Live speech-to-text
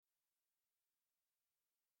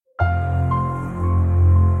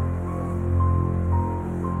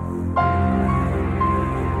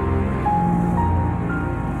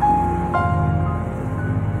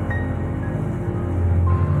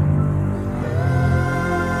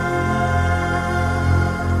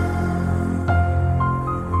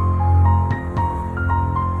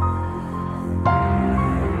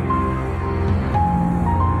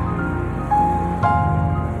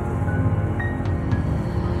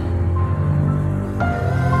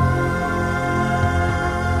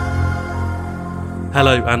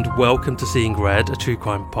Hello and welcome to Seeing Red, a true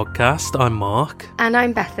crime podcast. I'm Mark. And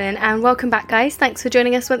I'm Bethan, and welcome back, guys. Thanks for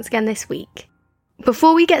joining us once again this week.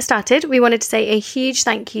 Before we get started, we wanted to say a huge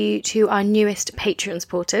thank you to our newest Patreon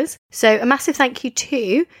supporters. So a massive thank you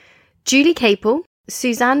to Julie Capel,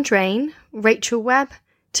 Suzanne Drain, Rachel Webb,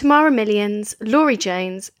 Tamara Millions, Laurie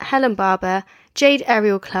Jones, Helen Barber, Jade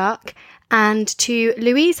Ariel Clark, and to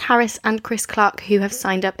Louise Harris and Chris Clark, who have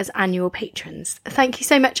signed up as annual patrons. Thank you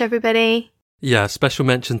so much, everybody. Yeah, special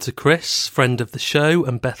mention to Chris, friend of the show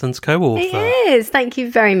and Bethan's co-author. It is. Thank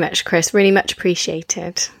you very much, Chris. Really much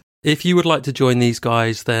appreciated. If you would like to join these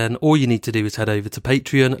guys, then all you need to do is head over to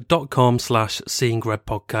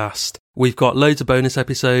patreon.com/seeingredpodcast. We've got loads of bonus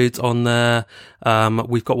episodes on there.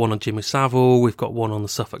 We've got one on Jimmy Savile. We've got one on the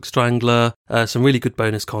Suffolk Strangler. Some really good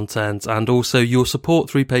bonus content. And also your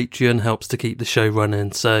support through Patreon helps to keep the show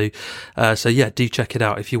running. So yeah, do check it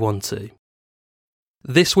out if you want to.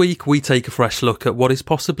 This week, we take a fresh look at what is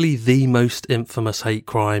possibly the most infamous hate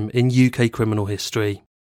crime in UK criminal history.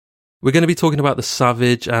 We're going to be talking about the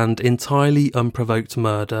savage and entirely unprovoked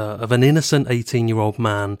murder of an innocent 18-year-old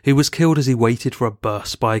man who was killed as he waited for a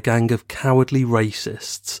bus by a gang of cowardly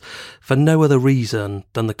racists for no other reason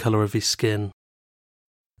than the colour of his skin.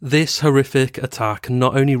 This horrific attack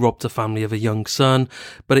not only robbed a family of a young son,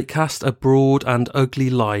 but it cast a broad and ugly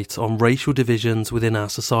light on racial divisions within our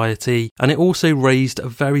society, and it also raised a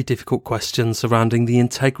very difficult question surrounding the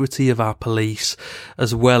integrity of our police,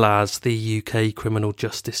 as well as the UK criminal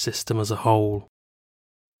justice system as a whole.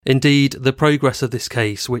 Indeed, the progress of this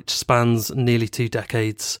case, which spans nearly 2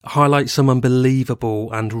 decades, highlights some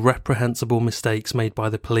unbelievable and reprehensible mistakes made by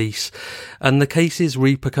the police, and the case's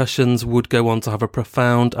repercussions would go on to have a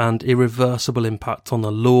profound and irreversible impact on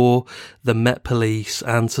the law, the Met Police,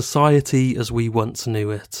 and society as we once knew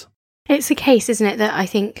it. It's a case, isn't it, that I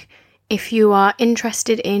think if you are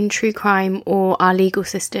interested in true crime or our legal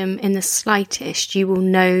system in the slightest, you will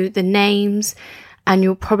know the names and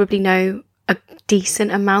you'll probably know a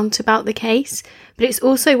decent amount about the case, but it's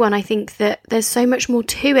also one I think that there's so much more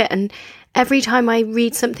to it, and every time I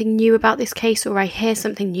read something new about this case or I hear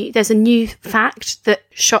something new, there's a new fact that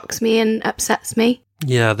shocks me and upsets me.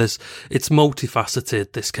 Yeah, it's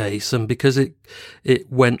multifaceted, this case, and because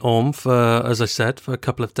it went on for, as I said, for a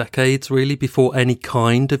couple of decades really before any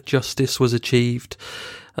kind of justice was achieved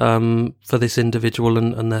for this individual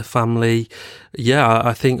and their family.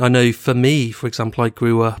 Yeah, I know for me, for example, I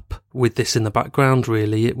grew up with this in the background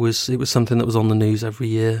really. It was something that was on the news every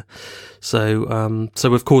year. So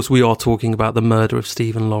of course we are talking about the murder of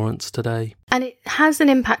Stephen Lawrence today. And it has an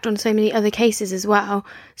impact on so many other cases as well.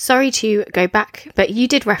 Sorry to go back, but you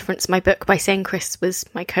did reference my book by saying Chris was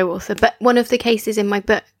my co-author. But one of the cases in my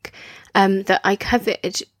book that I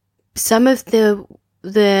covered, some of the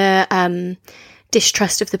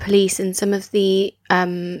distrust of the police and some of the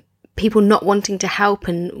people not wanting to help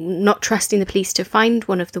and not trusting the police to find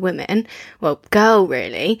one of the women, well, girl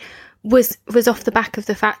really, was off the back of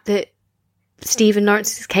the fact that Stephen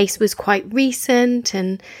Lawrence's case was quite recent.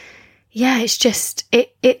 And yeah, it's just,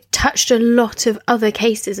 it touched a lot of other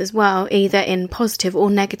cases as well, either in positive or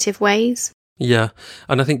negative ways. Yeah,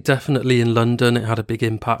 and I think definitely in London it had a big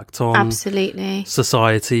impact on absolutely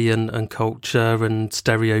society and culture and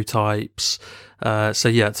stereotypes. So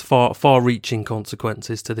yeah, it's far-reaching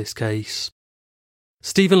consequences to this case.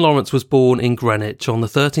 Stephen Lawrence was born in Greenwich on the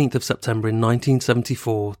 13th of September in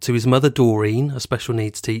 1974 to his mother Doreen, a special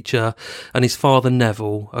needs teacher, and his father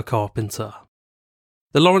Neville, a carpenter.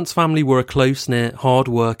 The Lawrence family were a close-knit,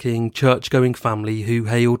 hard-working, church-going family who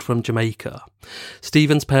hailed from Jamaica.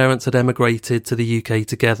 Stephen's parents had emigrated to the UK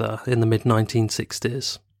together in the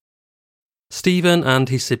mid-1960s. Stephen and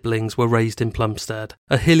his siblings were raised in Plumstead,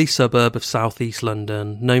 a hilly suburb of southeast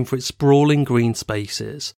London known for its sprawling green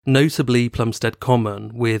spaces, notably Plumstead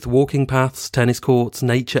Common, with walking paths, tennis courts,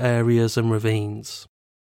 nature areas and ravines.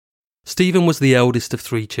 Stephen was the eldest of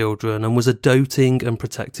 3 children and was a doting and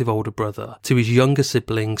protective older brother to his younger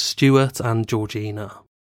siblings Stuart and Georgina.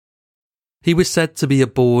 He was said to be a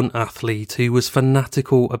born athlete who was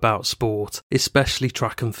fanatical about sport, especially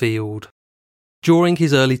track and field. During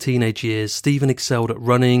his early teenage years, Stephen excelled at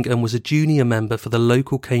running and was a junior member for the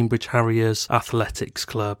local Cambridge Harriers athletics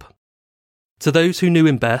club. To those who knew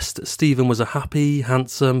him best, Stephen was a happy,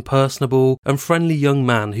 handsome, personable and friendly young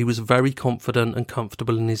man who was very confident and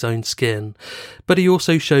comfortable in his own skin, but he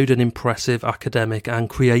also showed an impressive academic and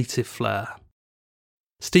creative flair.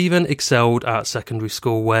 Stephen excelled at secondary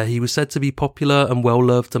school, where he was said to be popular and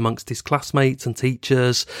well-loved amongst his classmates and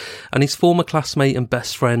teachers, and his former classmate and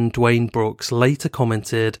best friend Dwayne Brooks later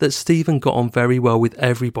commented that Stephen got on very well with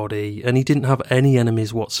everybody and he didn't have any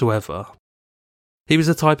enemies whatsoever. He was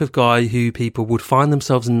the type of guy who people would find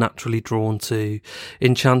themselves naturally drawn to,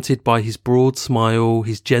 enchanted by his broad smile,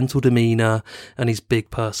 his gentle demeanour, and his big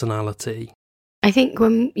personality. I think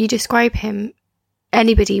when you describe him,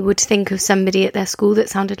 anybody would think of somebody at their school that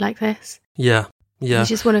sounded like this. Yeah. He's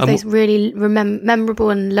just one of those really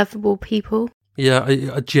memorable and lovable people. Yeah,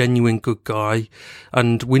 a genuine good guy,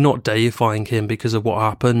 and we're not deifying him because of what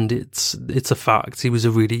happened. It's a fact. He was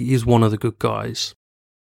one of the good guys.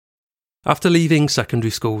 After leaving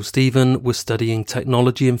secondary school, Stephen was studying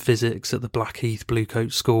technology and physics at the Blackheath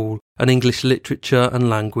Bluecoat School and English literature and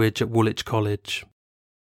language at Woolwich College.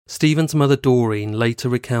 Stephen's mother Doreen later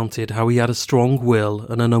recounted how he had a strong will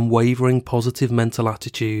and an unwavering positive mental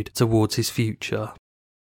attitude towards his future.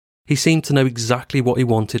 He seemed to know exactly what he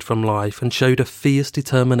wanted from life and showed a fierce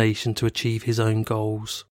determination to achieve his own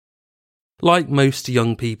goals. Like most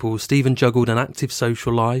young people, Stephen juggled an active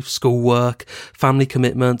social life, schoolwork, family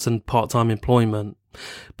commitments and part-time employment.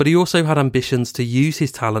 But he also had ambitions to use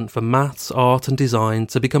his talent for maths, art and design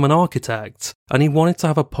to become an architect, and he wanted to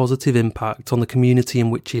have a positive impact on the community in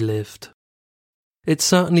which he lived. It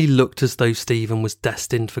certainly looked as though Stephen was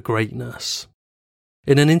destined for greatness.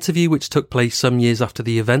 In an interview which took place some years after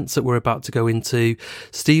the events that we're about to go into,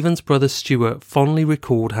 Stephen's brother Stuart fondly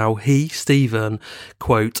recalled how he, Stephen,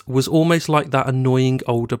 quote, was almost like that annoying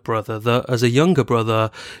older brother that, as a younger brother,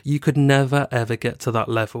 you could never ever get to that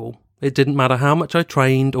level. It didn't matter how much I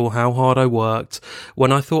trained or how hard I worked.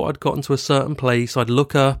 When I thought I'd gotten to a certain place, I'd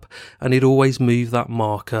look up and he'd always move that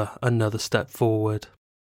marker another step forward.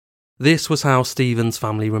 This was how Stephen's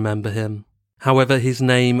family remember him. However, his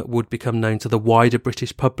name would become known to the wider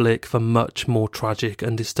British public for much more tragic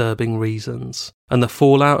and disturbing reasons, and the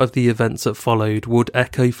fallout of the events that followed would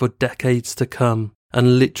echo for decades to come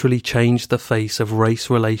and literally change the face of race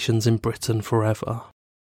relations in Britain forever.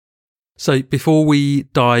 So before we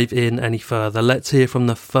dive in any further, let's hear from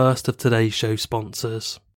the first of today's show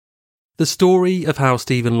sponsors. The story of how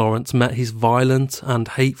Stephen Lawrence met his violent and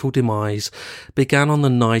hateful demise began on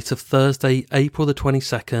the night of Thursday, April the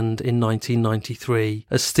 22nd in 1993,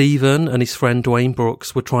 as Stephen and his friend Dwayne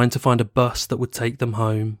Brooks were trying to find a bus that would take them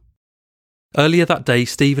home. Earlier that day,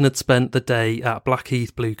 Stephen had spent the day at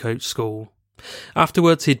Blackheath Bluecoat School.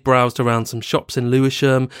 Afterwards, he'd browsed around some shops in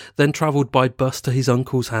Lewisham, then travelled by bus to his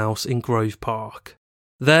uncle's house in Grove Park.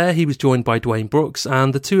 There, he was joined by Dwayne Brooks,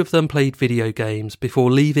 and the two of them played video games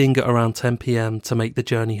before leaving at around 10 p.m. to make the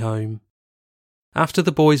journey home. After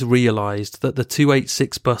the boys realised that the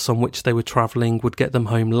 286 bus on which they were travelling would get them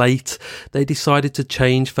home late, they decided to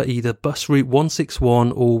change for either bus route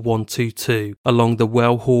 161 or 122 along the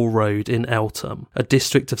Well Hall Road in Eltham, a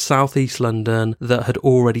district of South East London that had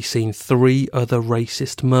already seen 3 other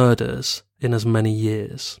racist murders in as many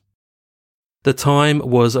years. The time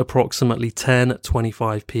was approximately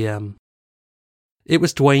 10:25 p.m. It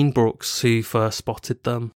was Dwayne Brooks who first spotted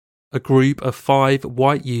them, a group of 5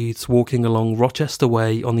 white youths walking along Rochester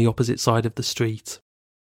Way on the opposite side of the street.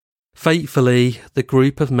 Fatefully, the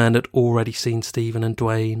group of men had already seen Stephen and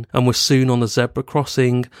Dwayne and were soon on the zebra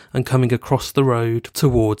crossing and coming across the road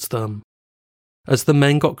towards them. As the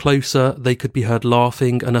men got closer, they could be heard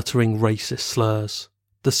laughing and uttering racist slurs.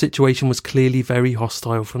 The situation was clearly very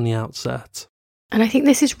hostile from the outset. And I think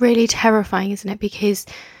this is really terrifying, isn't it? Because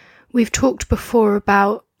we've talked before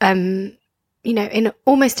about, in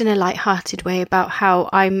almost in a light-hearted way about how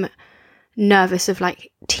I'm nervous of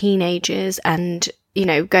like teenagers and,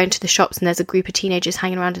 going to the shops and there's a group of teenagers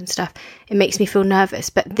hanging around and stuff. It makes me feel nervous.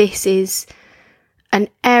 But this is an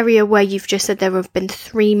area where you've just said there have been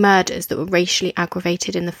 3 murders that were racially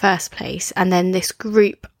aggravated in the first place. And then this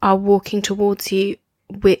group are walking towards you.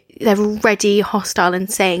 They're already hostile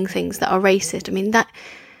and saying things that are racist. I mean,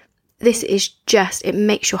 this is just, it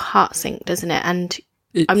makes your heart sink, doesn't it? And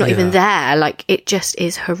I'm not even there. Like, it just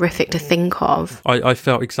is horrific to think of. I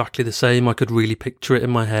felt exactly the same. I could really picture it in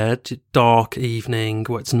my head. Dark evening,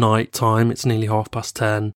 it's night time, it's nearly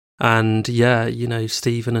 10:30. And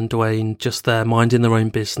Stephen and Dwayne just there minding their own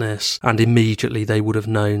business, and immediately they would have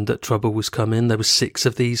known that trouble was coming. There were 6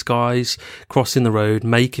 of these guys crossing the road,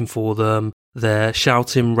 making for them. They're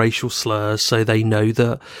shouting racial slurs, so they know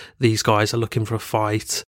that these guys are looking for a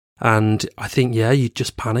fight. And I think, you'd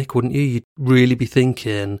just panic, wouldn't you? You'd really be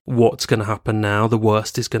thinking, what's going to happen now? The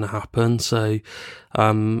worst is going to happen. So,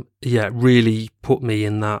 it really put me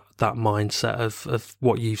in that mindset of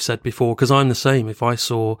what you've said before, because I'm the same. If I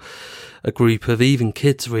saw a group of even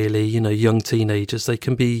kids, really, young teenagers, they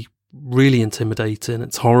can be really intimidating.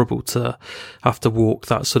 It's horrible to have to walk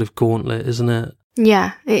that sort of gauntlet, isn't it?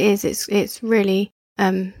 Yeah, it is. It's really,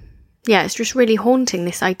 it's just really haunting,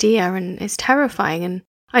 this idea, and it's terrifying. And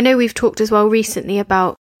I know we've talked as well recently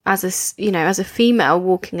about as a female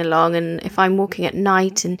walking along, and if I'm walking at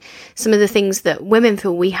night, and some of the things that women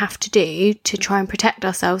feel we have to do to try and protect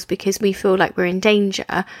ourselves because we feel like we're in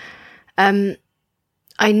danger,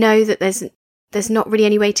 I know that there's not really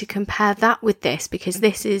any way to compare that with this, because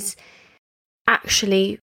this is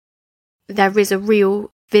actually, there is a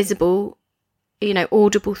real visible,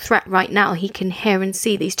 audible threat right now. He can hear and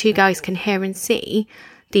see, these two guys can hear and see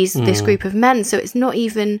this group of men. So it's not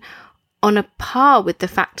even on a par with the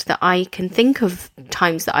fact that I can think of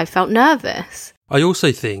times that I felt nervous. I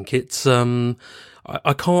also think it's,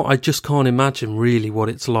 I just can't imagine really what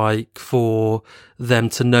it's like for them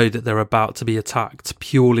to know that they're about to be attacked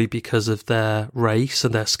purely because of their race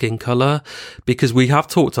and their skin colour. Because we have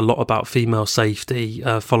talked a lot about female safety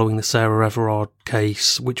following the Sarah Everard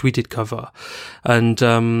case, which we did cover. And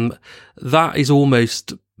that is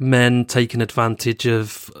almost men taking advantage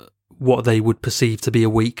of what they would perceive to be a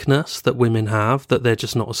weakness that women have, that they're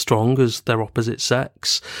just not as strong as their opposite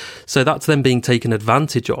sex. So that's them being taken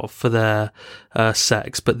advantage of for their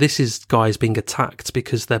sex. But this is guys being attacked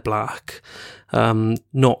because they're black,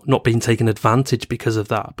 not being taken advantage because of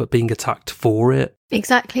that, but being attacked for it.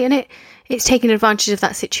 Exactly. And it's taking advantage of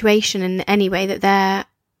that situation in any way that they're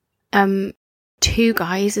two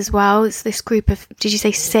guys as well. It's this group of, did you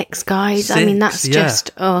say 6 guys? 6, I mean, that's yeah.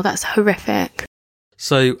 That's horrific.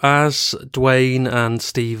 So as Dwayne and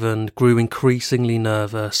Stephen grew increasingly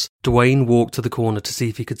nervous, Dwayne walked to the corner to see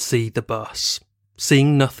if he could see the bus.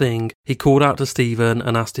 Seeing nothing, he called out to Stephen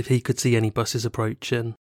and asked if he could see any buses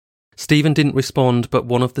approaching. Stephen didn't respond, but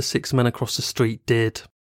one of the 6 men across the street did.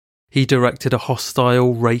 He directed a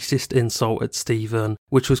hostile, racist insult at Stephen,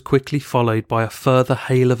 which was quickly followed by a further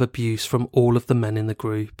hail of abuse from all of the men in the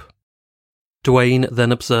group. Dwayne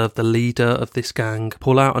then observed the leader of this gang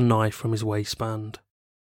pull out a knife from his waistband.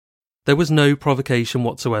 There was no provocation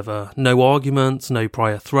whatsoever, no arguments, no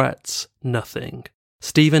prior threats, nothing.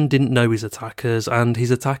 Stephen didn't know his attackers, and his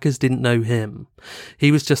attackers didn't know him.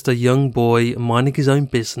 He was just a young boy minding his own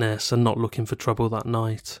business and not looking for trouble that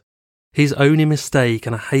night. His only mistake,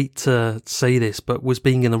 and I hate to say this, but was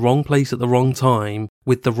being in the wrong place at the wrong time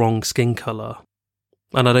with the wrong skin colour.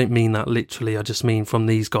 And I don't mean that literally, I just mean from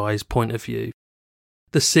these guys' point of view.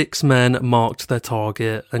 The 6 men marked their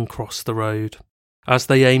target and crossed the road. As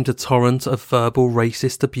they aimed a torrent of verbal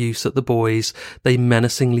racist abuse at the boys, they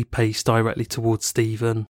menacingly paced directly towards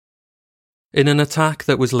Stephen. In an attack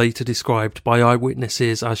that was later described by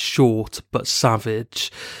eyewitnesses as short but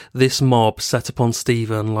savage, this mob set upon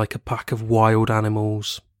Stephen like a pack of wild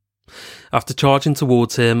animals. After charging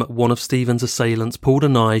towards him, one of Stephen's assailants pulled a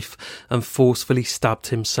knife and forcefully stabbed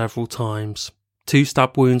him several times. 2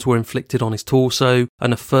 stab wounds were inflicted on his torso,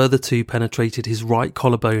 and a further 2 penetrated his right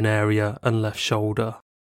collarbone area and left shoulder.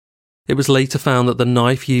 It was later found that the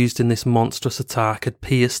knife used in this monstrous attack had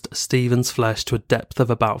pierced Stephen's flesh to a depth of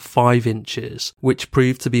about 5 inches, which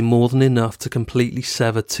proved to be more than enough to completely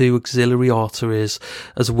sever 2 auxiliary arteries,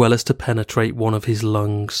 as well as to penetrate one of his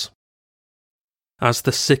lungs. As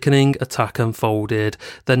the sickening attack unfolded,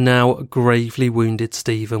 the now gravely wounded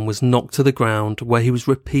Stephen was knocked to the ground, where he was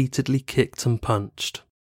repeatedly kicked and punched.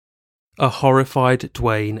 A horrified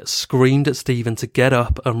Dwayne screamed at Stephen to get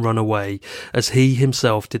up and run away, as he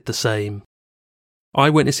himself did the same.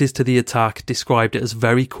 Eyewitnesses to the attack described it as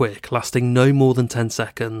very quick, lasting no more than 10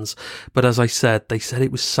 seconds, but as I said, they said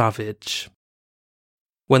it was savage.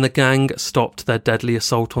 When the gang stopped their deadly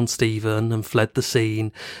assault on Stephen and fled the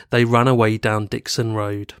scene, they ran away down Dixon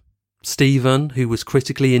Road. Stephen, who was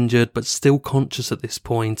critically injured but still conscious at this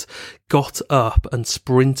point, got up and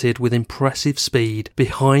sprinted with impressive speed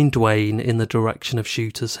behind Dwayne in the direction of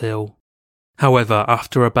Shooters Hill. However,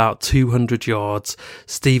 after about 200 yards,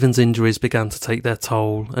 Stephen's injuries began to take their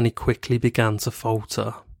toll and he quickly began to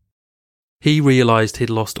falter. He realised he'd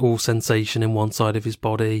lost all sensation in one side of his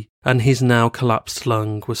body, and his now collapsed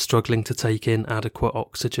lung was struggling to take in adequate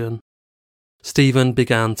oxygen. Stephen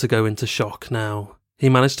began to go into shock now. He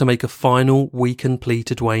managed to make a final weakened plea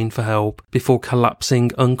to Dwayne for help before collapsing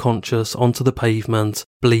unconscious onto the pavement,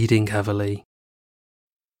 bleeding heavily.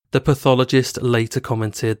 The pathologist later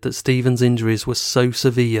commented that Stephen's injuries were so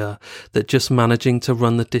severe that just managing to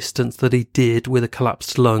run the distance that he did with a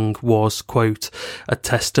collapsed lung was, quote, a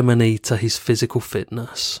testimony to his physical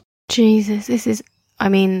fitness. Jesus, this is, I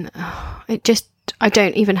don't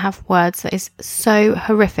even have words. That is so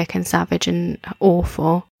horrific and savage and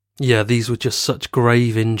awful. Yeah, these were just such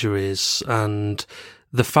grave injuries, and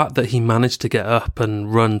the fact that he managed to get up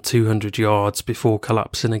and run 200 yards before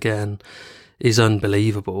collapsing again is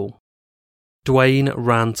unbelievable. Dwayne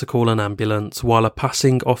ran to call an ambulance while a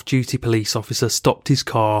passing off-duty police officer stopped his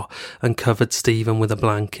car and covered Stephen with a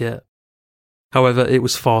blanket. However, it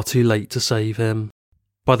was far too late to save him.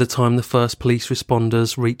 By the time the first police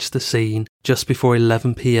responders reached the scene, just before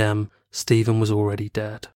 11 p.m, Stephen was already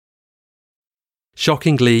dead.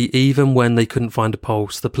 Shockingly, even when they couldn't find a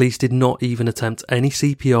pulse, the police did not even attempt any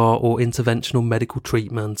CPR or interventional medical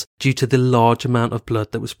treatment due to the large amount of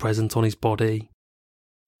blood that was present on his body.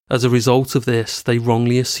 As a result of this, they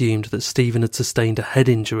wrongly assumed that Stephen had sustained a head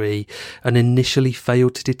injury and initially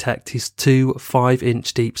failed to detect his 2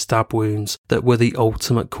 5-inch deep stab wounds that were the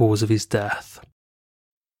ultimate cause of his death.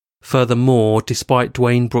 Furthermore, despite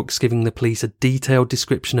Dwayne Brooks giving the police a detailed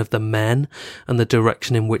description of the men and the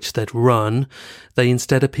direction in which they'd run, they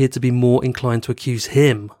instead appeared to be more inclined to accuse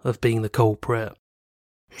him of being the culprit.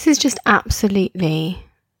 This is just absolutely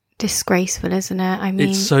disgraceful, isn't it? I mean,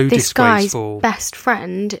 it's so this disgraceful. Guy's best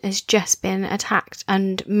friend has just been attacked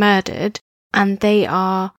and murdered, and they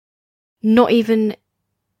are not even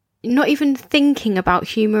thinking about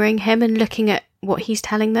humouring him and looking at what he's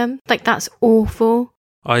telling them. Like, that's awful.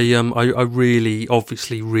 I really,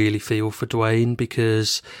 obviously really feel for Dwayne,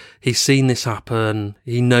 because he's seen this happen.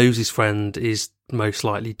 He knows his friend is most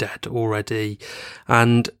likely dead already,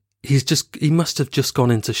 and he must have just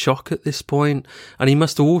gone into shock at this point, and he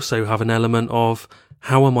must also have an element of,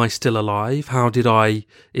 how am I still alive? How did I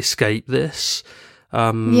escape this?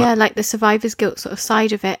 Like the survivor's guilt sort of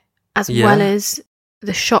side of it, as well as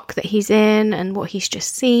the shock that he's in and what he's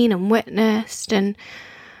just seen and witnessed. And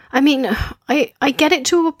I mean, I get it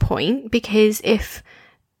to a point, because if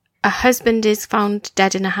a husband is found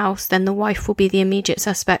dead in a house, then the wife will be the immediate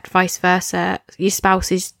suspect, vice versa. Your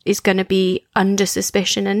spouse is going to be under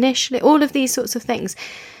suspicion initially, all of these sorts of things.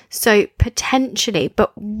 So potentially,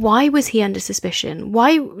 but why was he under suspicion?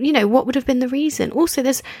 Why, what would have been the reason? Also,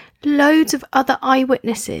 there's loads of other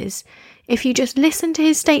eyewitnesses. If you just listen to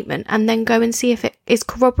his statement and then go and see if it is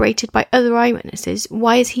corroborated by other eyewitnesses,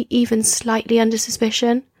 why is he even slightly under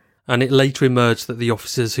suspicion? And it later emerged that the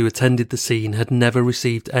officers who attended the scene had never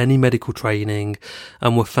received any medical training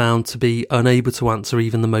and were found to be unable to answer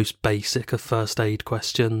even the most basic of first aid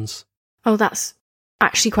questions. Oh, that's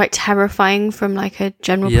actually quite terrifying from like a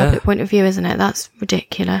general public point of view, isn't it? That's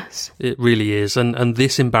ridiculous. It really is. And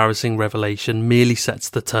this embarrassing revelation merely sets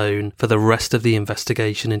the tone for the rest of the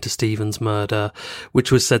investigation into Stephen's murder,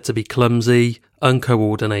 which was said to be clumsy,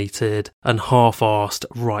 uncoordinated, and half-arsed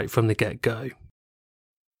right from the get-go.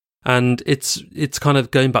 And it's kind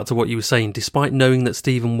of going back to what you were saying, despite knowing that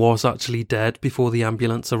Stephen was actually dead before the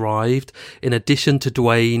ambulance arrived, in addition to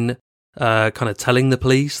Dwayne kind of telling the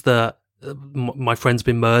police that my friend's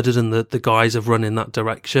been murdered and the guys have run in that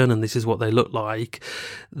direction and this is what they look like,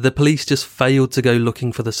 the police just failed to go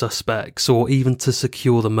looking for the suspects or even to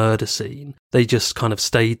secure the murder scene. They just kind of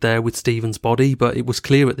stayed there with Stephen's body, but it was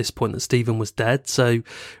clear at this point that Stephen was dead, so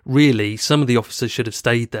really some of the officers should have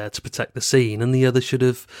stayed there to protect the scene and the others should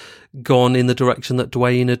have gone in the direction that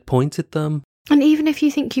Dwayne had pointed them. And even if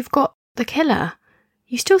you think you've got the killer,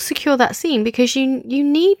 you still secure that scene, because you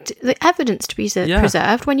need the evidence to be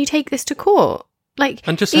preserved when you take this to court. Like,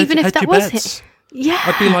 and just even hedge if that your was bets. him. Yeah.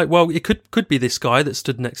 I'd be like, well, it could be this guy that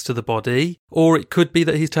stood next to the body, or it could be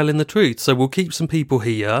that he's telling the truth. So we'll keep some people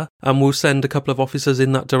here and we'll send a couple of officers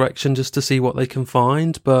in that direction just to see what they can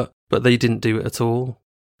find. But they didn't do it at all.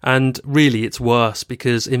 And really, it's worse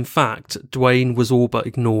because, in fact, Dwayne was all but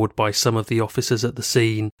ignored by some of the officers at the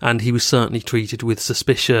scene, and he was certainly treated with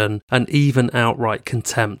suspicion and even outright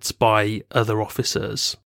contempt by other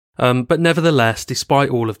officers. But nevertheless, despite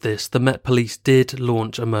all of this, the Met Police did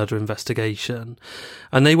launch a murder investigation,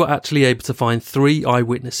 and they were actually able to find 3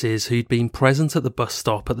 eyewitnesses who'd been present at the bus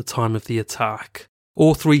stop at the time of the attack.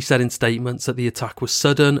 All 3 said in statements that the attack was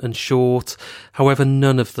sudden and short, however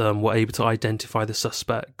none of them were able to identify the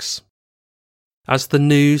suspects. As the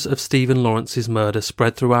news of Stephen Lawrence's murder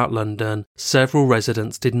spread throughout London, several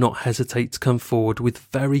residents did not hesitate to come forward with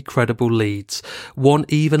very credible leads. One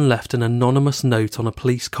even left an anonymous note on a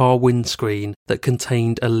police car windscreen that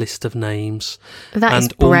contained a list of names. That is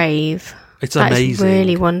brave. It's amazing. That's a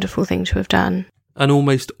really wonderful thing to have done. And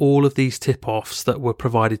almost all of these tip-offs that were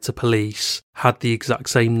provided to police had the exact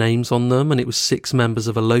same names on them, and it was 6 members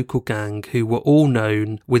of a local gang who were all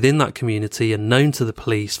known within that community and known to the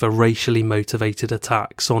police for racially motivated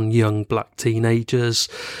attacks on young black teenagers.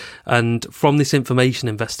 And from this information,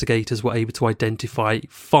 investigators were able to identify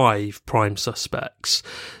 5 prime suspects.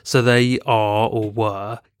 So they are, or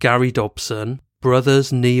were, Gary Dobson,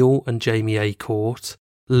 brothers Neil and Jamie Acorte,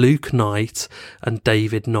 Luke Knight, and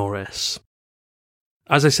David Norris.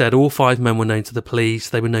 As I said, all 5 men were known to the police.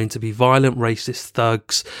 They were known to be violent racist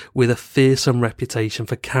thugs with a fearsome reputation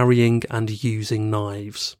for carrying and using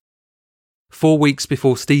knives. 4 weeks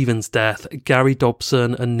before Stephen's death, Gary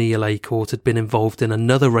Dobson and Neil Aycourt had been involved in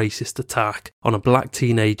another racist attack on a black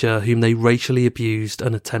teenager whom they racially abused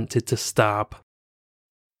and attempted to stab.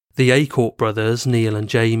 The Aycourt brothers, Neil and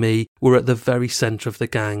Jamie, were at the very centre of the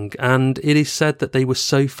gang, and it is said that they were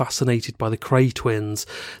so fascinated by the Kray twins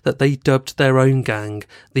that they dubbed their own gang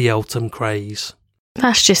the Eltham Krays.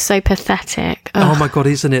 That's just so pathetic. Ugh. Oh my God,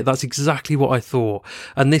 isn't it? That's exactly what I thought.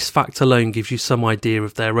 And this fact alone gives you some idea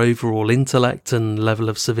of their overall intellect and level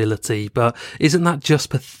of civility, but isn't that just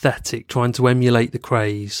pathetic, trying to emulate the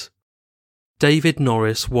Krays? David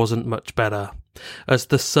Norris wasn't much better. As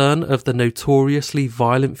the son of the notoriously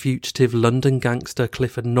violent fugitive London gangster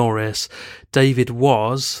Clifford Norris, David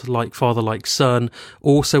was, like father like son,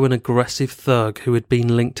 also an aggressive thug who had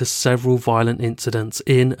been linked to several violent incidents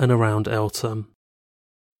in and around Eltham.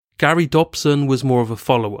 Gary Dobson was more of a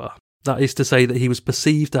follower. That is to say that he was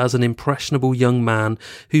perceived as an impressionable young man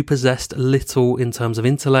who possessed little in terms of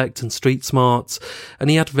intellect and street smarts, and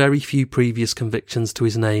he had very few previous convictions to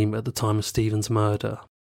his name at the time of Stephen's murder.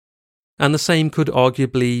 And the same could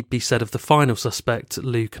arguably be said of the final suspect,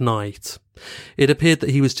 Luke Knight. It appeared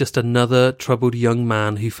that he was just another troubled young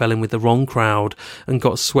man who fell in with the wrong crowd and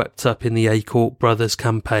got swept up in the Aycourt brothers'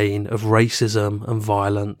 campaign of racism and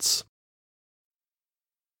violence.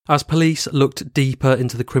 As police looked deeper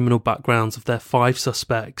into the criminal backgrounds of their 5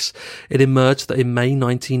 suspects, it emerged that in May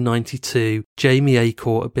 1992, Jamie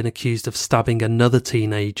Aycourt had been accused of stabbing another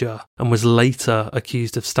teenager and was later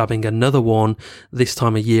accused of stabbing another one, this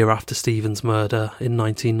time a year after Stephen's murder in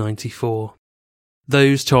 1994.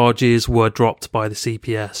 Those charges were dropped by the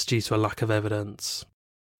CPS due to a lack of evidence.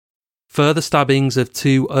 Further stabbings of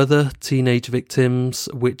 2 other teenage victims,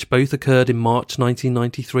 which both occurred in March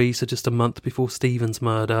 1993, so just a month before Stephen's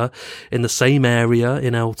murder, in the same area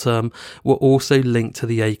in Eltham, were also linked to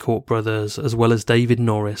the Aycourt brothers, as well as David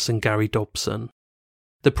Norris and Gary Dobson.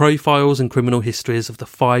 The profiles and criminal histories of the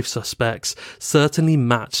 5 suspects certainly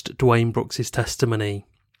matched Dwayne Brooks' testimony.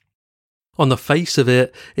 On the face of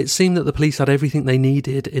it, it seemed that the police had everything they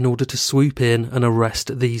needed in order to swoop in and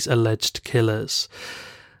arrest these alleged killers.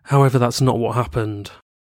 However, that's not what happened.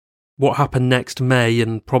 What happened next may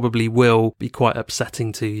and probably will be quite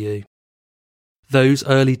upsetting to you. Those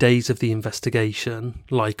early days of the investigation,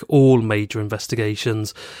 like all major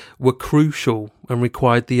investigations, were crucial and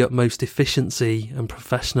required the utmost efficiency and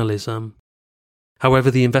professionalism. However,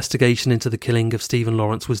 the investigation into the killing of Stephen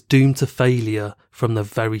Lawrence was doomed to failure from the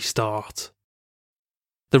very start.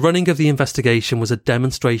 The running of the investigation was a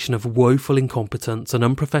demonstration of woeful incompetence and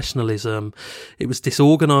unprofessionalism. It was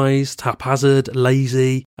disorganised, haphazard,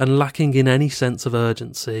 lazy, and lacking in any sense of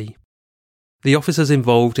urgency. The officers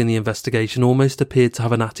involved in the investigation almost appeared to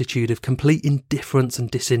have an attitude of complete indifference and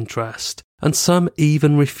disinterest, and some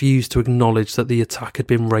even refused to acknowledge that the attack had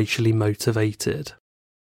been racially motivated.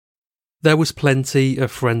 There was plenty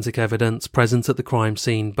of forensic evidence present at the crime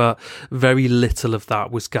scene, but very little of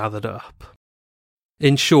that was gathered up.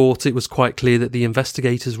 In short, it was quite clear that the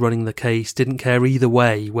investigators running the case didn't care either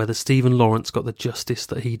way whether Stephen Lawrence got the justice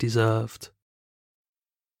that he deserved.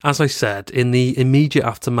 As I said, in the immediate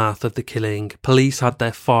aftermath of the killing, police had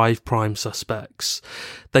their 5 prime suspects.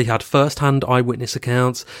 They had first-hand eyewitness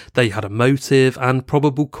accounts, they had a motive and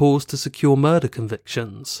probable cause to secure murder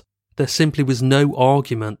convictions. There simply was no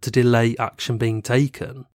argument to delay action being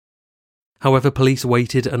taken. However, police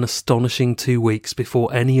waited an astonishing 2 weeks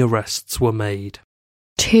before any arrests were made.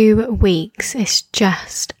 2 weeks is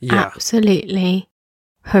just absolutely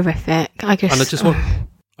horrific. I just want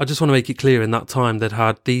to make it clear, in that time they'd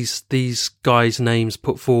had these guys' names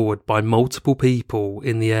put forward by multiple people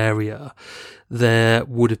in the area. There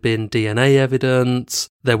would have been DNA evidence,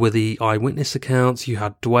 there were the eyewitness accounts, you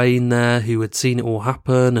had Dwayne there who had seen it all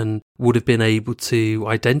happen and would have been able to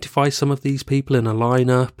identify some of these people in a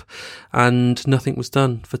lineup, and nothing was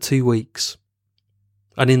done for 2 weeks.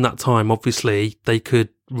 And in that time, obviously, they could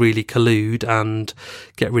really collude and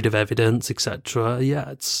get rid of evidence, etc.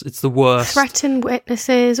 Yeah, it's the worst. Threaten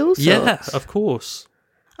witnesses, all sorts. Yeah, of course.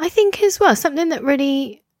 I think as well, something that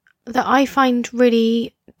I find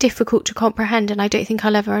really difficult to comprehend, and I don't think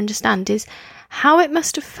I'll ever understand, is how it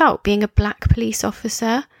must have felt being a black police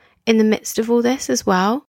officer in the midst of all this as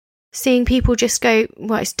well. Seeing people just go,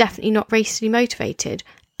 well, it's definitely not racially motivated.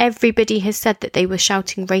 Everybody has said that they were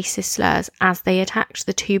shouting racist slurs as they attacked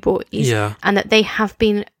the 2 boys, and that they have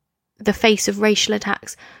been the face of racial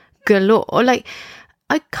attacks galore. Like,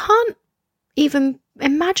 I can't even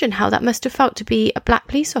imagine how that must have felt to be a black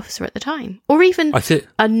police officer at the time, or even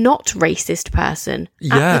a not racist person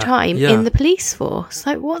at the time in the police force.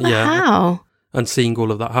 Like, what the hell? and seeing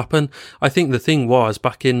all of that happen. I think the thing was,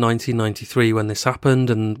 back in 1993 when this happened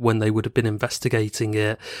and when they would have been investigating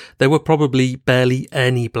it, there were probably barely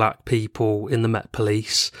any black people in the Met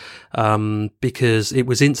Police, because it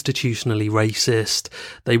was institutionally racist.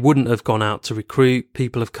 They wouldn't have gone out to recruit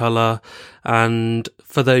people of colour. And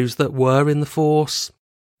for those that were in the force,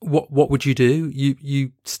 what would you do?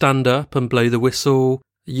 You stand up and blow the whistle.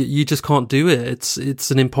 You just can't do it.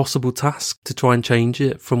 It's an impossible task to try and change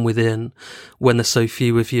it from within when there's so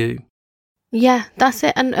few of you. Yeah, that's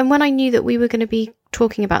it. And when I knew that we were going to be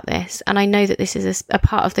talking about this, and I know that this is a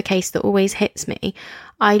part of the case that always hits me,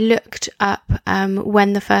 I looked up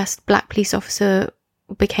when the first black police officer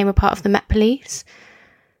became a part of the Met Police.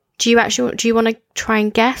 Do you want to try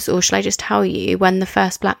and guess, or shall I just tell you when the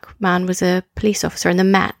first black man was a police officer in the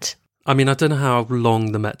Met? I mean, I don't know how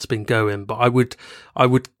long the Met's been going, but I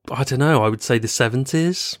don't know, I would say the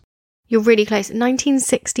 70s. You're really close.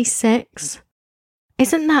 1966.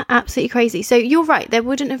 Isn't that absolutely crazy? So you're right, there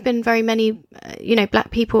wouldn't have been very many, black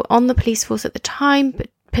people on the police force at the time, but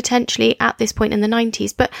potentially at this point in the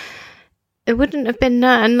 90s, but it wouldn't have been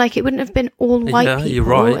none, like it wouldn't have been all white people. You're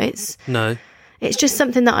right. It's just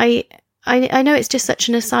something that I know it's just such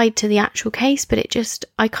an aside to the actual case, but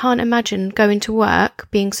I can't imagine going to work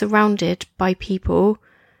being surrounded by people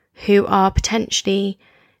who are potentially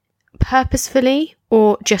purposefully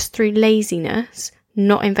or just through laziness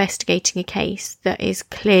not investigating a case that is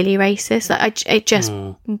clearly racist. It just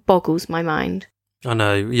boggles my mind. I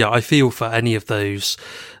know. Yeah, I feel for any of those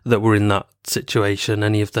that were in that situation,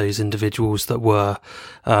 any of those individuals that were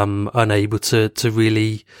unable to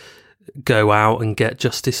really go out and get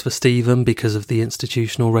justice for Stephen because of the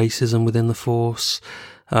institutional racism within the force.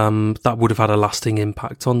 That would have had a lasting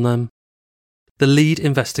impact on them. The lead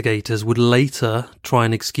investigators would later try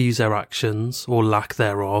and excuse their actions, or lack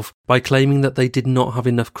thereof, by claiming that they did not have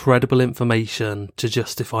enough credible information to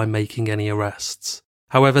justify making any arrests.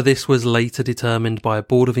 However, this was later determined by a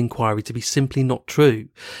board of inquiry to be simply not true.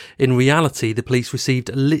 In reality, the police received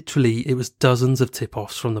it was dozens of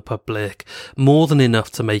tip-offs from the public, more than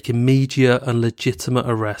enough to make immediate and legitimate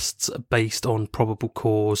arrests based on probable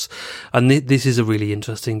cause. And this is a really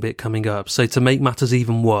interesting bit coming up. So to make matters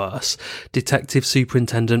even worse, Detective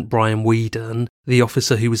Superintendent Brian Whedon, the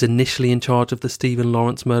officer who was initially in charge of the Stephen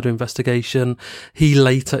Lawrence murder investigation, he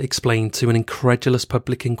later explained to an incredulous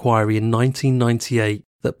public inquiry in 1998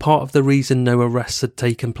 that part of the reason no arrests had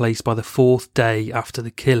taken place by the fourth day after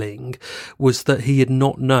the killing was that he had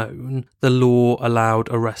not known the law allowed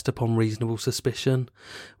arrest upon reasonable suspicion,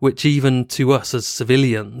 which even to us as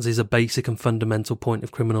civilians is a basic and fundamental point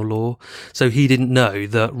of criminal law. So he didn't know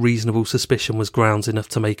that reasonable suspicion was grounds enough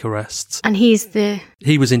to make arrests. And he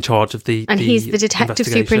was in charge of the he's the detective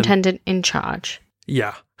superintendent in charge.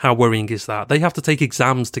 Yeah. How worrying is that? They have to take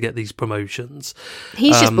exams to get these promotions.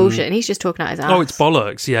 He's just bullshit. He's just talking out his ass. Oh, it's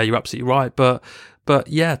bollocks. Yeah, you're absolutely right. But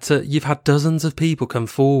yeah, you've had dozens of people come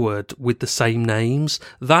forward with the same names.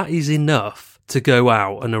 That is enough to go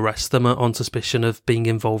out and arrest them on suspicion of being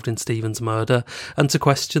involved in Stephen's murder, and to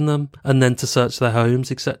question them, and then to search their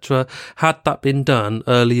homes, etc. Had that been done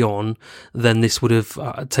early on, then this would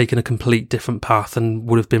have taken a complete different path and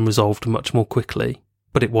would have been resolved much more quickly.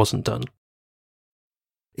 But it wasn't done.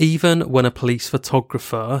 Even when a police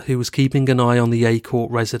photographer who was keeping an eye on the Aycourt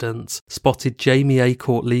residence spotted Jamie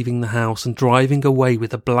Aycourt leaving the house and driving away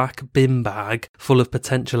with a black bin bag full of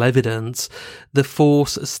potential evidence, the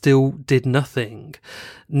force still did nothing.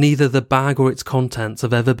 Neither the bag or its contents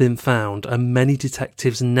have ever been found, and many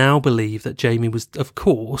detectives now believe that Jamie was, of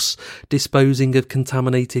course, disposing of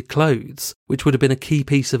contaminated clothes, which would have been a key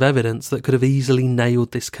piece of evidence that could have easily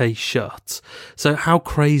nailed this case shut. So how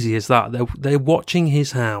crazy is that? They're watching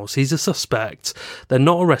his house. He's a suspect. They're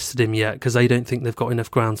not arrested him yet because they don't think they've got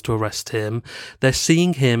enough grounds to arrest him. They're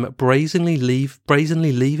seeing him brazenly leave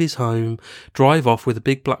his home, drive off with a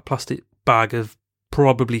big black plastic bag of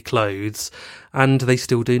probably clothes, and they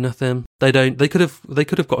still do nothing. They could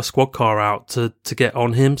have got a squad car out to get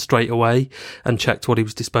on him straight away and checked what he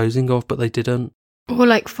was disposing of, but they didn't. Or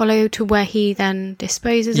like follow to where he then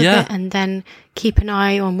disposes of it, and then keep an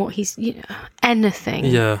eye on what he's, anything.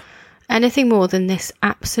 Yeah. Anything more than this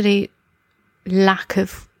absolute lack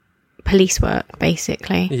of police work,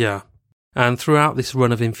 basically. Yeah. And throughout this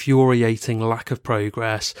run of infuriating lack of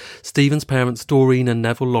progress, Stephen's parents Doreen and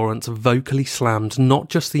Neville Lawrence vocally slammed not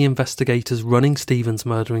just the investigators running Stephen's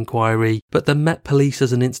murder inquiry, but the Met Police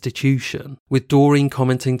as an institution, with Doreen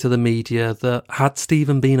commenting to the media that had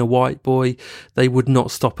Stephen been a white boy, they would not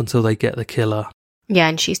stop until they get the killer. Yeah,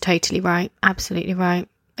 and she's totally right. Absolutely right.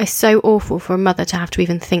 It's so awful for a mother to have to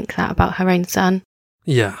even think that about her own son.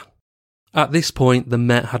 Yeah. At this point, the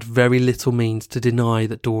Met had very little means to deny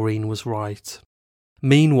that Doreen was right.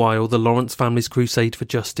 Meanwhile, the Lawrence family's crusade for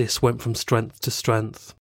justice went from strength to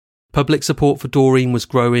strength. Public support for Doreen was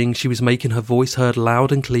growing. She was making her voice heard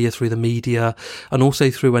loud and clear through the media and also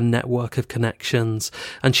through a network of connections,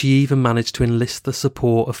 and she even managed to enlist the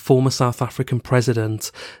support of former South African President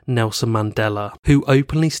Nelson Mandela, who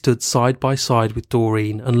openly stood side by side with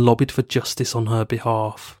Doreen and lobbied for justice on her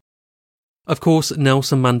behalf. Of course,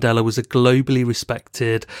 Nelson Mandela was a globally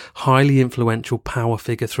respected, highly influential power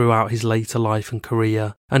figure throughout his later life and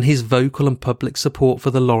career, and his vocal and public support for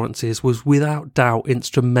the Lawrences was without doubt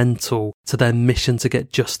instrumental to their mission to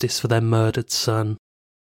get justice for their murdered son.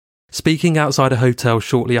 Speaking outside a hotel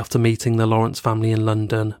shortly after meeting the Lawrence family in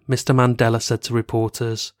London, Mr. Mandela said to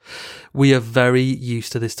reporters, "We are very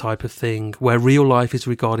used to this type of thing, where real life is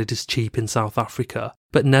regarded as cheap in South Africa,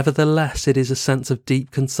 but nevertheless it is a sense of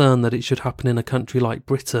deep concern that it should happen in a country like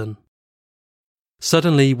Britain."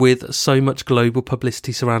 Suddenly, with so much global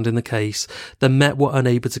publicity surrounding the case, the Met were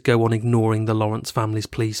unable to go on ignoring the Lawrence family's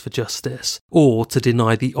pleas for justice, or to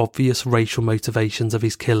deny the obvious racial motivations of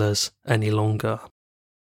his killers any longer.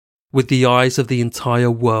 With the eyes of the entire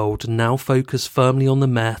world now focused firmly on the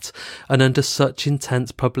Met, and under such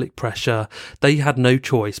intense public pressure, they had no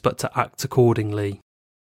choice but to act accordingly.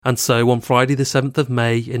 And so on Friday the 7th of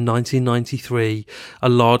May in 1993, a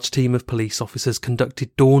large team of police officers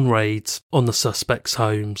conducted dawn raids on the suspects'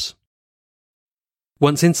 homes.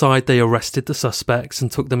 Once inside, they arrested the suspects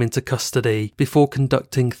and took them into custody before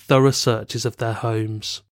conducting thorough searches of their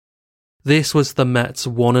homes. This was the Met's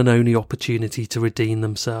one and only opportunity to redeem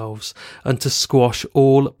themselves and to squash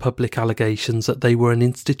all public allegations that they were an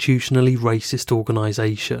institutionally racist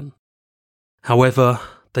organisation. However,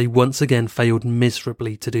 they once again failed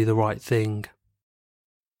miserably to do the right thing.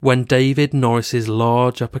 When David Norris's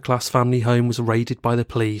large upper-class family home was raided by the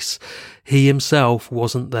police, he himself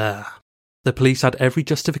wasn't there. The police had every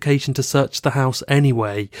justification to search the house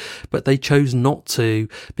anyway, but they chose not to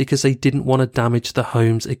because they didn't want to damage the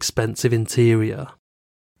home's expensive interior.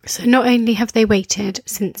 So not only have they waited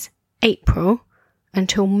since April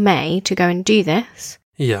until May to go and do this,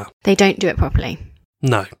 they don't do it properly.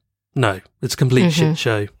 No, it's a complete shit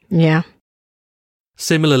show. Yeah.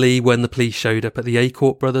 Similarly, when the police showed up at the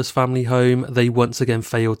Acorte brothers' family home, they once again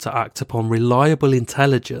failed to act upon reliable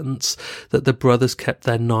intelligence that the brothers kept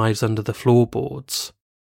their knives under the floorboards.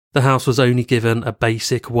 The house was only given a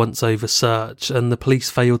basic once-over search, and the police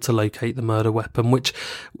failed to locate the murder weapon, which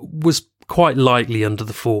was quite likely under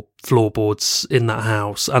the floorboards in that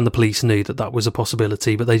house, and the police knew that that was a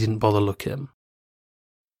possibility, but they didn't bother looking.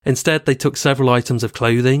 Instead, they took several items of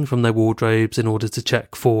clothing from their wardrobes in order to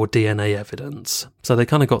check for DNA evidence, so they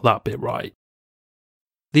kind of got that bit right.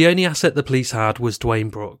 The only asset the police had was Dwayne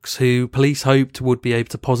Brooks, who police hoped would be able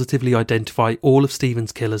to positively identify all of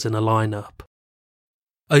Stephen's killers in a lineup.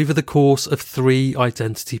 Over the course of 3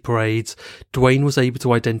 identity parades, Dwayne was able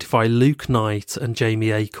to identify Luke Knight and Jamie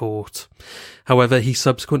Acorte. However, he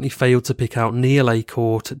subsequently failed to pick out Neil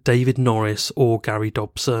Acorte, David Norris or Gary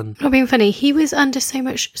Dobson. Not being funny, he was under so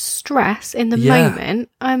much stress in the moment.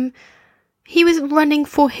 He was running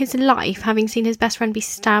for his life, having seen his best friend be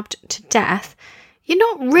stabbed to death. You're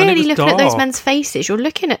not really looking at those men's faces. You're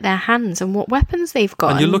looking at their hands and what weapons they've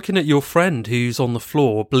got. And you're looking at your friend who's on the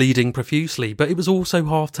floor bleeding profusely. But it was also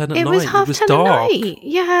 10:30 at night. It was 10:30 at night.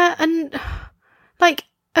 Yeah, and like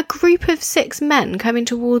a group of 6 men coming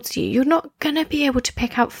towards you, you're not going to be able to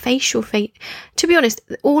pick out facial To be honest,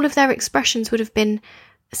 all of their expressions would have been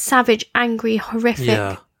savage, angry,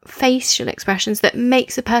 horrific facial expressions that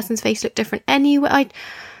makes a person's face look different. Anyway,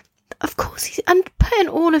 of course, and putting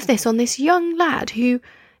all of this on this young lad who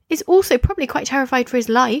is also probably quite terrified for his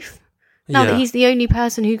life now that he's the only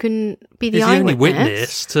person who can be the eyewitness. He's the only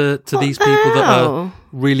witness to these people that are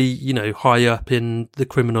really, high up in the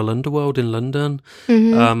criminal underworld in London.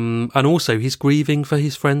 Mm-hmm. And also he's grieving for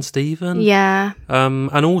his friend Stephen. Yeah.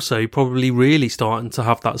 And also probably really starting to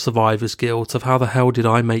have that survivor's guilt of how the hell did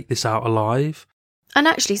I make this out alive? And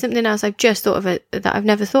actually, something else I've just thought of that I've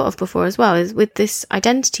never thought of before as well is with this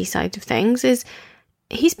identity side of things is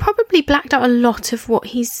he's probably blacked out a lot of what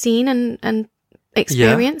he's seen and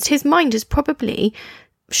experienced. His mind is probably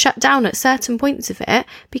shut down at certain points of it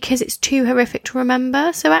because it's too horrific to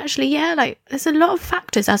remember. So actually, there's a lot of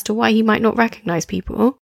factors as to why he might not recognise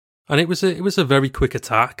people. And it was a very quick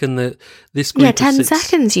attack, and this group 10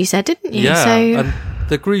 seconds you said, didn't you? Yeah, and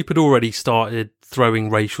the group had already started throwing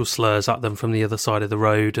racial slurs at them from the other side of the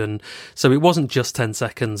road. And so it wasn't just 10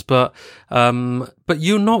 seconds, but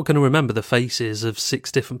you're not going to remember the faces of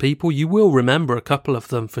 6 different people. You will remember a couple of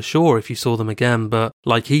them for sure if you saw them again, but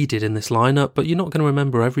like he did in this lineup, but you're not going to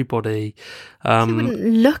remember everybody. You wouldn't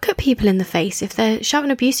look at people in the face. If they're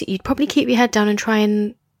shouting abuse at you, you'd probably keep your head down and try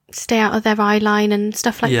and stay out of their eye line and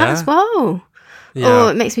stuff like that as well. Yeah. Oh,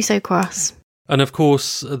 it makes me so cross. And of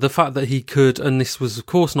course, the fact that he could, and this was of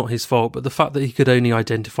course not his fault, but the fact that he could only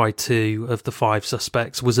identify 2 of the 5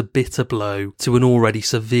 suspects was a bitter blow to an already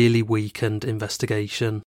severely weakened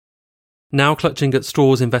investigation. Now clutching at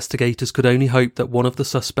straws, investigators could only hope that one of the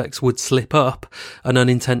suspects would slip up and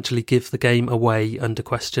unintentionally give the game away under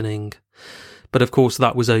questioning. But of course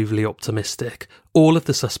that was overly optimistic. All of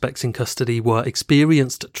the suspects in custody were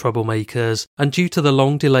experienced troublemakers, and due to the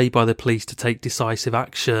long delay by the police to take decisive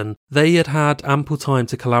action, they had had ample time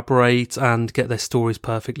to collaborate and get their stories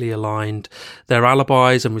perfectly aligned. Their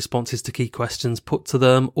alibis and responses to key questions put to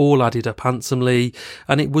them all added up handsomely,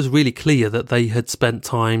 and it was really clear that they had spent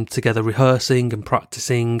time together rehearsing and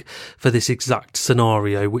practicing for this exact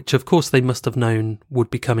scenario, which of course they must have known would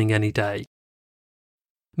be coming any day.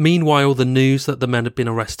 Meanwhile, the news that the men had been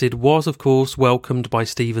arrested was, of course, welcomed by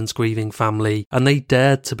Stephen's grieving family, and they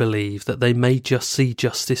dared to believe that they may just see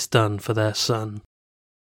justice done for their son.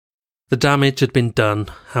 The damage had been done,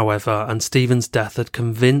 however, and Stephen's death had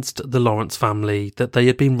convinced the Lawrence family that they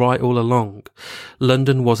had been right all along.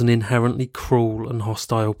 London was an inherently cruel and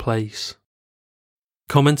hostile place.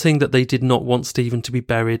 Commenting that they did not want Stephen to be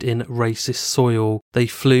buried in racist soil, they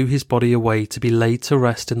flew his body away to be laid to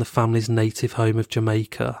rest in the family's native home of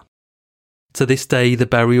Jamaica. To this day, the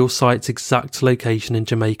burial site's exact location in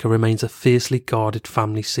Jamaica remains a fiercely guarded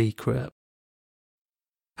family secret.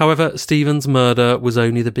 However, Stephen's murder was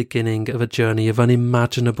only the beginning of a journey of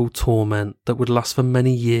unimaginable torment that would last for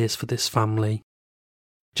many years for this family.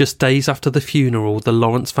 Just days after the funeral, the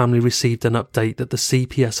Lawrence family received an update that the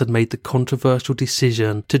CPS had made the controversial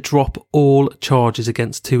decision to drop all charges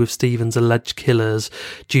against 2 of Stephen's alleged killers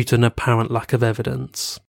due to an apparent lack of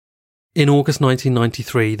evidence. In August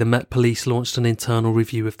 1993, the Met Police launched an internal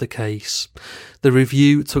review of the case. The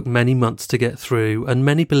review took many months to get through, and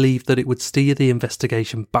many believed that it would steer the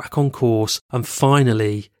investigation back on course and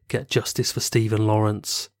finally get justice for Stephen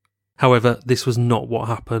Lawrence. However, this was not what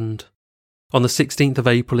happened. On the 16th of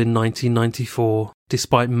April in 1994,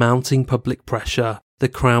 despite mounting public pressure, the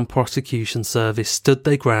Crown Prosecution Service stood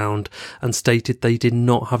their ground and stated they did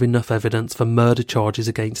not have enough evidence for murder charges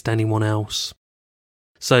against anyone else.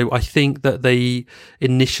 So I think that they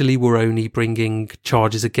initially were only bringing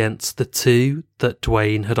charges against the 2 that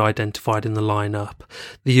Dwayne had identified in the lineup.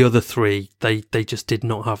 The other 3, they just did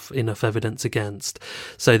not have enough evidence against.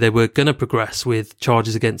 So they were going to progress with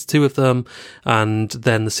charges against 2 of them, and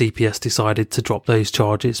then the CPS decided to drop those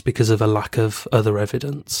charges because of a lack of other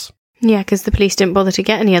evidence. Yeah, because the police didn't bother to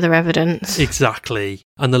get any other evidence. Exactly.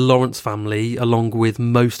 And the Lawrence family, along with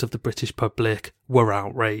most of the British public, were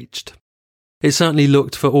outraged. It certainly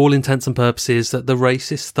looked, for all intents and purposes, that the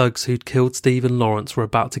racist thugs who'd killed Stephen Lawrence were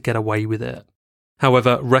about to get away with it.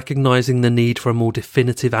 However, recognising the need for a more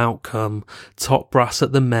definitive outcome, top brass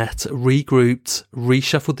at the Met regrouped,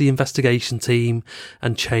 reshuffled the investigation team,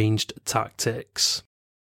 and changed tactics.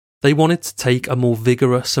 They wanted to take a more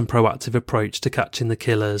vigorous and proactive approach to catching the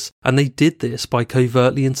killers, and they did this by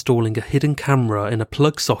covertly installing a hidden camera in a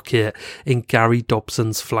plug socket in Gary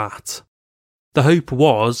Dobson's flat. The hope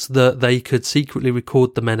was that they could secretly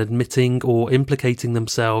record the men admitting or implicating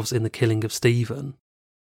themselves in the killing of Stephen.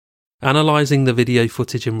 Analysing the video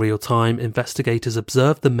footage in real time, investigators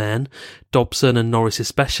observed the men, Dobson and Norris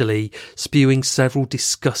especially, spewing several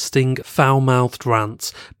disgusting, foul-mouthed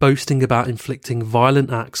rants, boasting about inflicting violent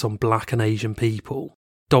acts on black and Asian people.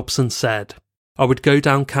 Dobson said, "I would go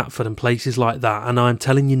down Catford and places like that, and I'm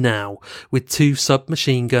telling you now, with 2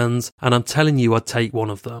 submachine guns, and I'm telling you I'd take one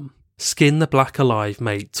of them. Skin the black alive,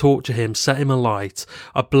 mate, torture him, set him alight.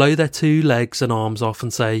 I'd blow their 2 legs and arms off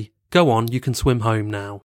and say, go on, you can swim home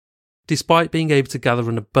now." Despite being able to gather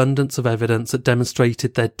an abundance of evidence that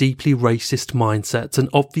demonstrated their deeply racist mindsets and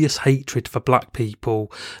obvious hatred for black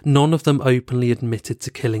people, none of them openly admitted to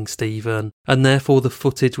killing Stephen, and therefore the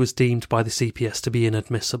footage was deemed by the CPS to be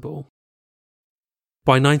inadmissible.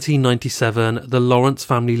 By 1997, the Lawrence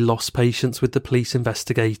family lost patience with the police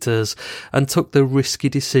investigators and took the risky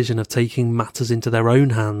decision of taking matters into their own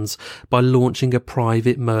hands by launching a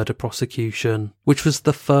private murder prosecution, which was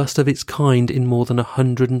the first of its kind in more than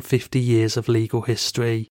 150 years of legal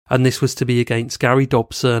history, and this was to be against Gary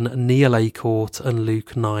Dobson, Neil Aycourt and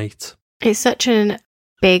Luke Knight. It's such a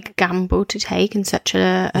big gamble to take and such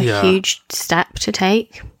a huge step to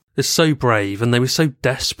take. It's so brave, and they were so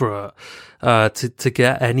desperate to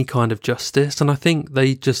get any kind of justice, and I think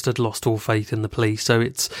they just had lost all faith in the police. So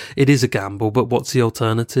it is a gamble, but what's the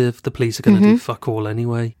alternative? The police are going to do fuck all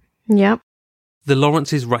anyway. Yep. The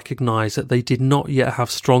Lawrences recognised that they did not yet have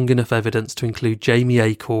strong enough evidence to include Jamie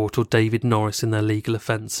Acorte or David Norris in their legal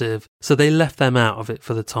offensive, so they left them out of it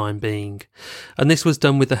for the time being. And this was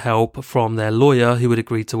done with the help from their lawyer, who had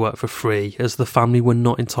agreed to work for free, as the family were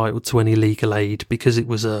not entitled to any legal aid because it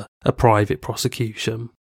was a private prosecution.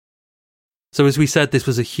 So as we said, this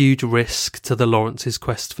was a huge risk to the Lawrences'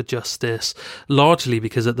 quest for justice, largely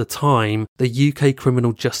because at the time, the UK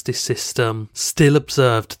criminal justice system still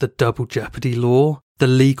observed the double jeopardy law, the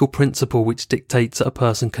legal principle which dictates that a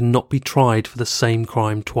person cannot be tried for the same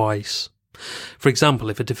crime twice. For example,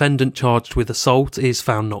 if a defendant charged with assault is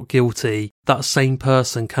found not guilty, that same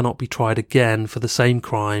person cannot be tried again for the same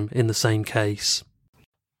crime in the same case.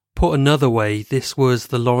 Put another way, this was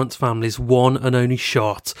the Lawrence family's one and only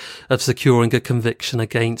shot of securing a conviction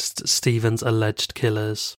against Stephen's alleged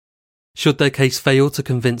killers. Should their case fail to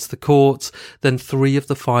convince the court, then 3 of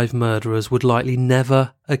the 5 murderers would likely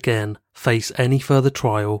never again face any further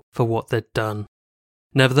trial for what they'd done.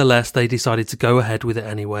 Nevertheless, they decided to go ahead with it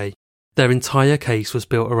anyway. Their entire case was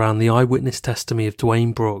built around the eyewitness testimony of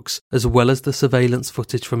Dwayne Brooks, as well as the surveillance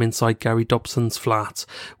footage from inside Gary Dobson's flat,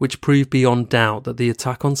 which proved beyond doubt that the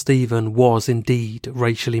attack on Stephen was indeed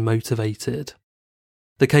racially motivated.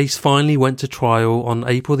 The case finally went to trial on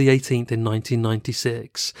April the 18th in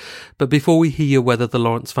 1996, but before we hear whether the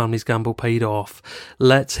Lawrence family's gamble paid off,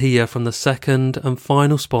 let's hear from the second and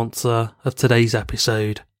final sponsor of today's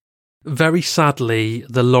episode. Very sadly,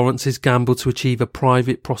 the Lawrences' gamble to achieve a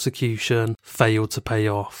private prosecution failed to pay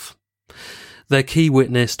off. Their key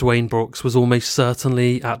witness, Dwayne Brooks, was almost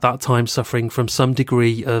certainly at that time suffering from some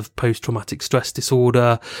degree of post-traumatic stress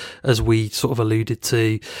disorder, as we sort of alluded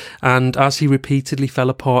to, and as he repeatedly fell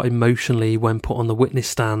apart emotionally when put on the witness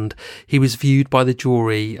stand, he was viewed by the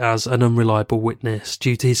jury as an unreliable witness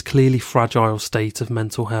due to his clearly fragile state of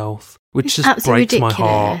mental health, which just breaks my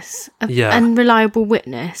heart. Yeah. Unreliable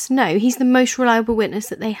witness. No, he's the most reliable witness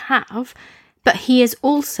that they have, but he is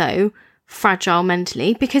also fragile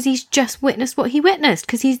mentally because he's just witnessed what he witnessed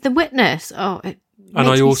because he's the witness. Oh, it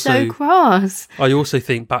makes me so cross. I also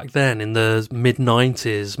think back then in the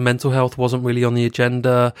mid-90s, mental health wasn't really on the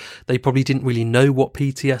agenda. They probably didn't really know what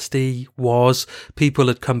PTSD was. People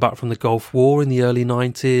had come back from the Gulf War in the early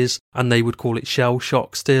 90s and they would call it shell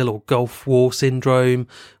shock still, or Gulf War syndrome,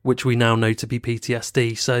 which we now know to be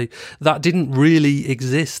PTSD. So that didn't really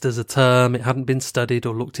exist as a term. It hadn't been studied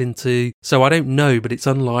or looked into. So I don't know, but it's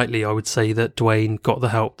unlikely, I would say, that Dwayne got the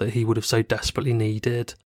help that he would have so desperately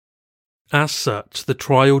needed. As such, the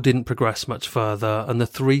trial didn't progress much further, and the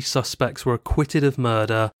 3 suspects were acquitted of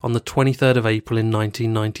murder on the 23rd of April in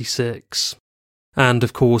 1996. And,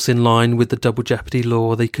 of course, in line with the double jeopardy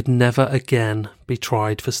law, they could never again be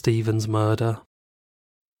tried for Stephen's murder.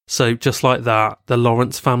 So, just like that, the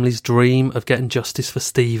Lawrence family's dream of getting justice for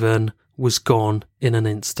Stephen was gone in an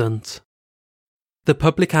instant. The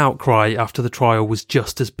public outcry after the trial was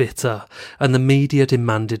just as bitter, and the media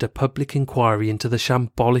demanded a public inquiry into the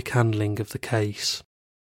shambolic handling of the case.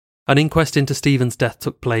 An inquest into Stephen's death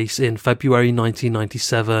took place in February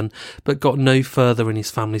 1997, but got no further in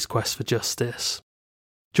his family's quest for justice.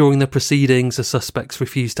 During the proceedings, the suspects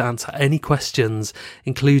refused to answer any questions,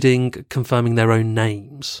 including confirming their own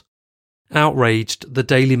names. Outraged, the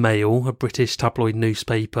Daily Mail, a British tabloid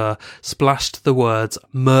newspaper, splashed the words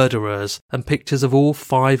 "murderers" and pictures of all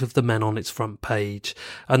 5 of the men on its front page,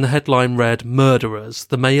 and the headline read, "Murderers.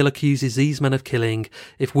 The Mail accuses these men of killing.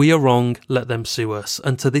 If we are wrong, let them sue us."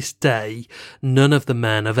 And to this day, none of the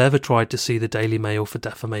men have ever tried to sue the Daily Mail for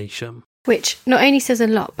defamation. Which not only says a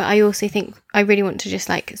lot, but I also think I really want to just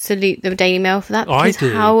salute the Daily Mail for that,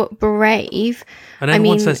 because how brave. And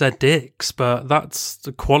everyone says they're dicks, but that's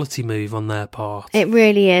a quality move on their part. It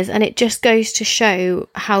really is, and it just goes to show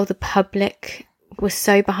how the public was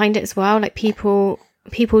so behind it as well. People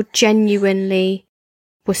genuinely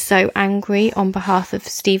were so angry on behalf of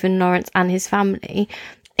Stephen Lawrence and his family.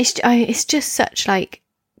 It's just such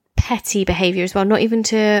petty behaviour as well, not even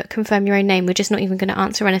to confirm your own name, we're just not even going to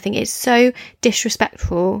answer anything. It's so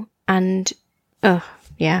disrespectful and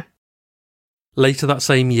yeah. Later that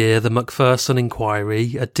same year, the Macpherson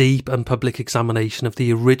Inquiry, a deep and public examination of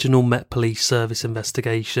the original Met Police Service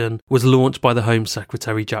investigation, was launched by the Home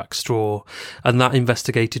Secretary Jack Straw, and that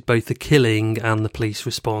investigated both the killing and the police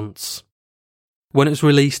response. When it was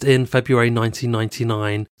released in February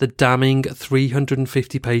 1999, the damning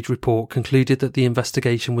 350-page report concluded that the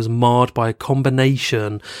investigation was marred by a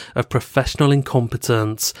combination of professional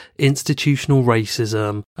incompetence, institutional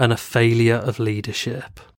racism, and a failure of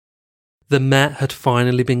leadership. The Met had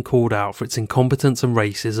finally been called out for its incompetence and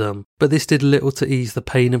racism, but this did little to ease the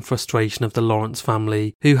pain and frustration of the Lawrence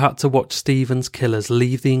family, who had to watch Stephen's killers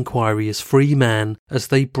leave the inquiry as free men as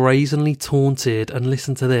they brazenly taunted and,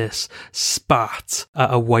 listen to this, spat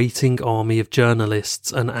at a waiting army of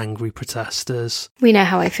journalists and angry protesters. We know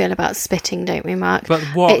how I feel about spitting, don't we, Mark? But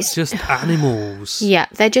what? It's just animals. Yeah,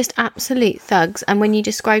 they're just absolute thugs. And when you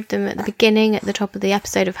described them at the beginning, at the top of the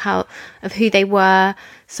episode, of who they were.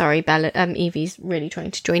 Sorry, Bella, Evie's really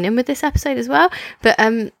trying to join in with this episode as well. But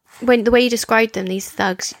when the way you described them, these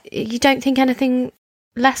thugs, you don't think anything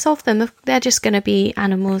less of them. They're just going to be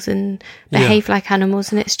animals and behave like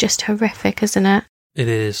animals, and it's just horrific, isn't it? It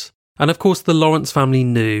is. And of course, the Lawrence family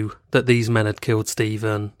knew that these men had killed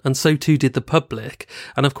Stephen, and so too did the public.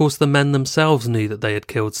 And of course, the men themselves knew that they had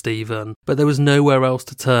killed Stephen, but there was nowhere else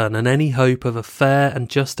to turn, and any hope of a fair and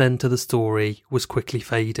just end to the story was quickly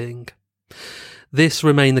fading. This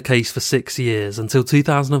remained the case for 6 years, until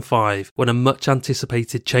 2005, when a much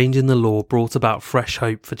anticipated change in the law brought about fresh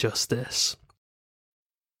hope for justice.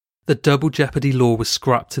 The double jeopardy law was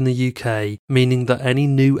scrapped in the UK, meaning that any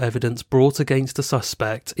new evidence brought against a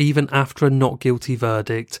suspect, even after a not guilty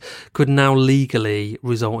verdict, could now legally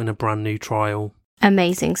result in a brand new trial.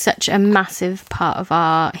 Amazing. Such a massive part of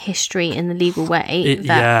our history in the legal way.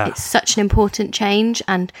 It's such an important change,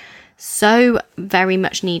 and so very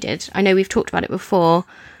much needed. I know we've talked about it before.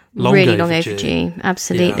 Long overdue.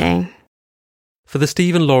 Absolutely. Yeah. For the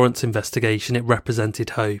Stephen Lawrence investigation, it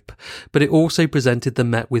represented hope, but it also presented the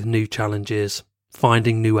Met with new challenges,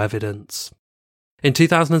 finding new evidence. In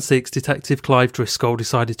 2006, Detective Clive Driscoll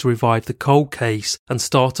decided to revive the cold case and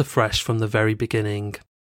start afresh from the very beginning.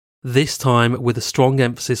 This time with a strong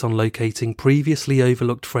emphasis on locating previously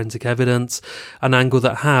overlooked forensic evidence, an angle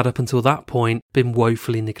that had, up until that point, been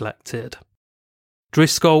woefully neglected.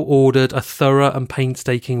 Driscoll ordered a thorough and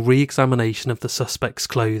painstaking re-examination of the suspect's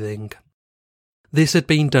clothing. This had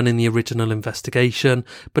been done in the original investigation,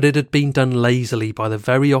 but it had been done lazily by the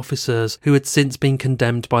very officers who had since been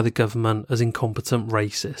condemned by the government as incompetent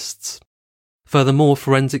racists. Furthermore,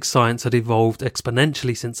 forensic science had evolved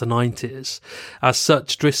exponentially since the 90s. As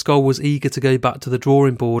such, Driscoll was eager to go back to the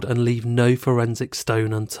drawing board and leave no forensic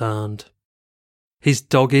stone unturned. His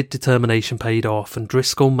dogged determination paid off, and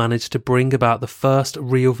Driscoll managed to bring about the first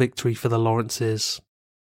real victory for the Lawrences.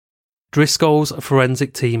 Driscoll's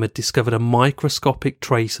forensic team had discovered a microscopic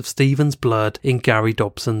trace of Stephen's blood in Gary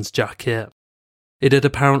Dobson's jacket. It had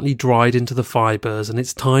apparently dried into the fibres, and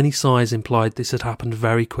its tiny size implied this had happened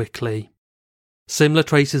very quickly. Similar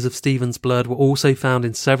traces of Stephen's blood were also found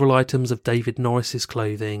in several items of David Norris's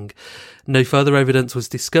clothing. No further evidence was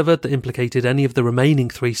discovered that implicated any of the remaining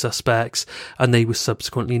 3 suspects, and they were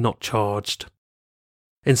subsequently not charged.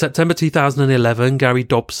 In September 2011, Gary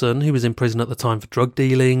Dobson, who was in prison at the time for drug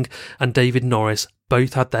dealing, and David Norris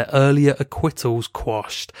both had their earlier acquittals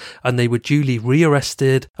quashed, and they were duly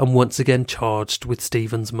rearrested and once again charged with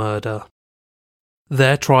Stephen's murder.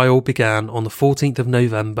 Their trial began on the 14th of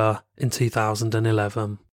November in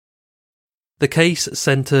 2011. The case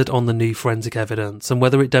centred on the new forensic evidence and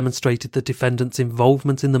whether it demonstrated the defendant's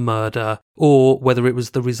involvement in the murder or whether it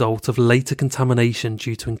was the result of later contamination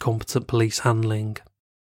due to incompetent police handling.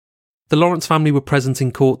 The Lawrence family were present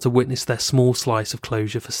in court to witness their small slice of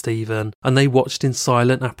closure for Stephen, and they watched in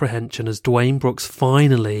silent apprehension as Dwayne Brooks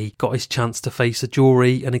finally got his chance to face a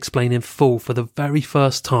jury and explain in full for the very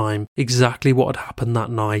first time exactly what had happened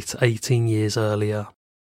that night 18 years earlier.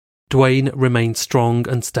 Dwayne remained strong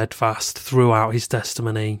and steadfast throughout his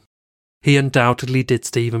testimony. He undoubtedly did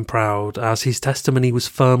Stephen proud, as his testimony was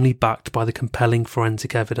firmly backed by the compelling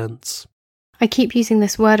forensic evidence. I keep using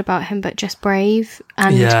this word about him, but just brave.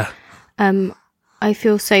 And I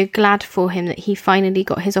feel so glad for him that he finally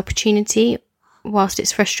got his opportunity. Whilst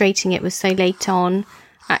it's frustrating it was so late on,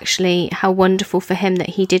 actually how wonderful for him that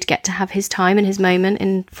he did get to have his time and his moment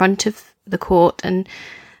in front of the court and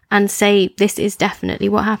say this is definitely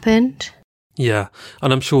what happened. Yeah,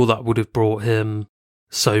 and I'm sure that would have brought him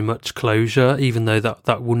so much closure, even though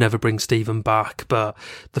that will never bring Stephen back. But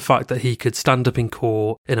the fact that he could stand up in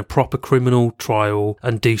court in a proper criminal trial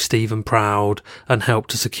and do Stephen proud and help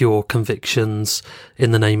to secure convictions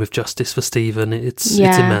in the name of justice for Stephen, it's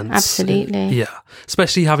immense. Absolutely.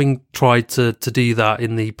 Especially having tried to do that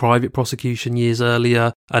in the private prosecution years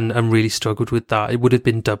earlier and really struggled with that. It would have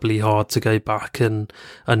been doubly hard to go back and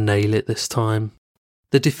nail it this time.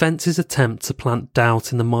 The defence's attempt to plant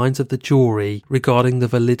doubt in the minds of the jury regarding the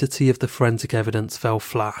validity of the forensic evidence fell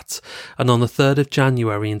flat, and on the 3rd of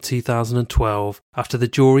January in 2012, after the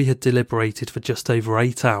jury had deliberated for just over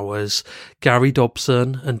 8 hours, Gary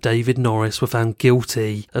Dobson and David Norris were found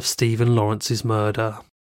guilty of Stephen Lawrence's murder.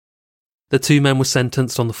 The two men were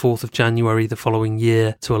sentenced on the 4th of January the following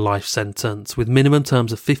year to a life sentence, with minimum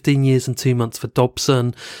terms of 15 years and 2 months for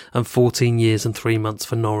Dobson and 14 years and 3 months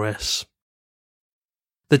for Norris.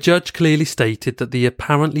 The judge clearly stated that the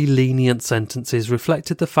apparently lenient sentences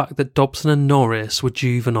reflected the fact that Dobson and Norris were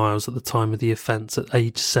juveniles at the time of the offence at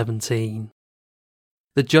age 17.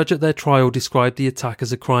 The judge at their trial described the attack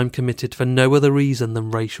as a crime committed for no other reason than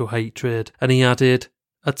racial hatred, and he added,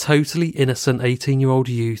 "A totally innocent 18-year-old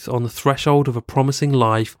youth on the threshold of a promising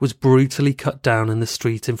life was brutally cut down in the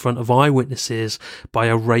street in front of eyewitnesses by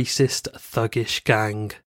a racist, thuggish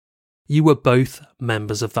gang. You were both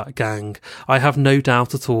members of that gang. I have no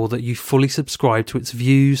doubt at all that you fully subscribe to its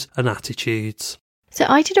views and attitudes." So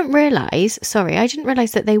I didn't realise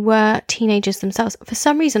that they were teenagers themselves. For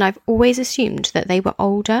some reason, I've always assumed that they were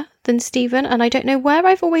older than Stephen, and I don't know where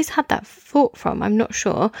I've always had that thought from. I'm not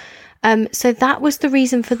sure. So that was the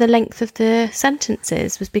reason for the length of the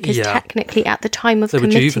sentences, was because technically at the time of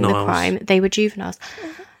committing the crime, they were juveniles.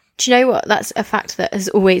 Do you know what? That's a fact that has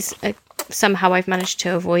always somehow I've managed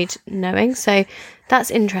to avoid knowing. So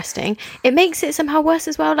that's interesting. It makes it somehow worse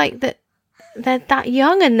as well, like that they're that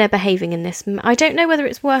young and they're behaving in this. I don't know whether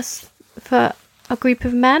it's worse for a group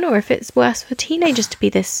of men or if it's worse for teenagers to be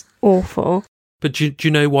this awful. But do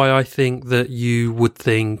you know why I think that you would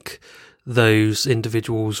think those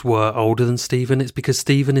individuals were older than Stephen? It's because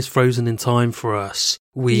Stephen is frozen in time for us.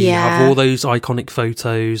 We have all those iconic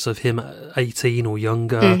photos of him at 18 or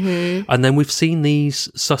younger. Mm-hmm. And then we've seen these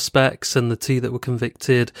suspects and the two that were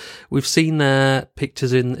convicted. We've seen their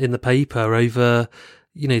pictures in the paper over,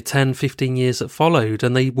 10, 15 years that followed,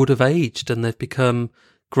 and they would have aged and they've become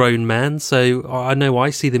grown men. So I know I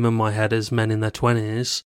see them in my head as men in their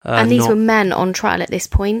 20s. And these were men on trial at this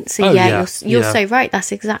point. So you're so right.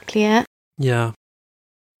 That's exactly it. Yeah.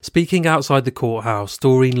 Speaking outside the courthouse,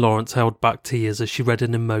 Doreen Lawrence held back tears as she read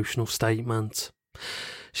an emotional statement.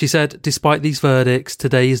 She said, "Despite these verdicts,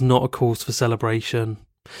 today is not a cause for celebration.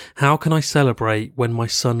 How can I celebrate when my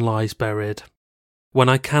son lies buried? When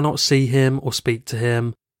I cannot see him or speak to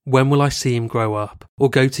him, when will I see him grow up, or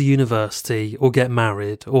go to university, or get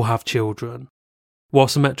married, or have children?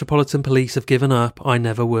 Whilst the Metropolitan Police have given up, I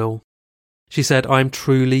never will." She said, "I am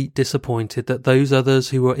truly disappointed that those others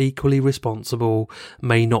who are equally responsible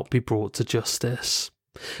may not be brought to justice."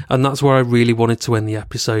 And that's where I really wanted to end the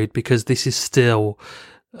episode, because this is still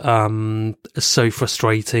so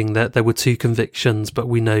frustrating that there were 2 convictions, but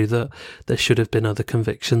we know that there should have been other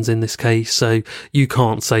convictions in this case. So you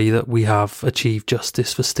can't say that we have achieved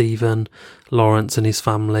justice for Stephen Lawrence and his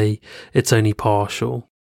family. It's only partial.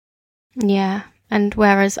 Yeah. And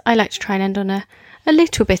whereas I like to try and end on a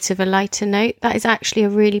little bit of a lighter note, that is actually a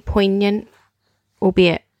really poignant,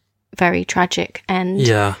 albeit very tragic end.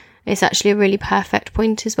 Yeah. It's actually a really perfect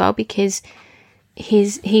point as well, because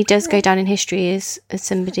he does go down in history as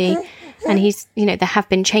somebody, and there have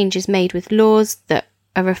been changes made with laws that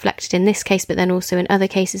are reflected in this case, but then also in other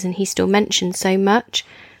cases, and he's still mentioned so much.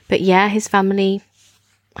 But yeah, his family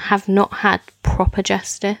have not had proper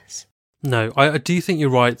justice. No, I do think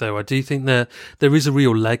you're right, though. I do think there is a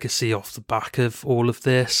real legacy off the back of all of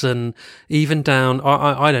this, and even down,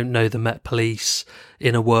 I don't know the Met Police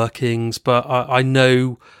inner workings, but I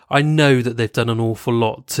know that they've done an awful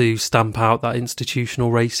lot to stamp out that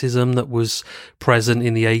institutional racism that was present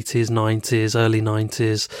in the 80s, 90s, early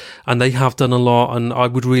 90s, and they have done a lot, and I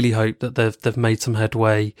would really hope that they've made some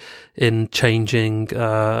headway in changing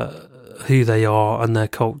who they are and their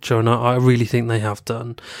culture, and I really think they have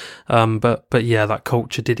done. But yeah, that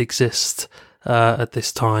culture did exist at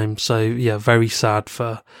this time. So yeah, very sad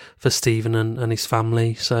for Stephen and his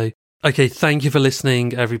family. So okay, thank you for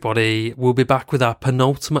listening, everybody. We'll be back with our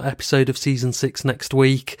penultimate episode of season 6 next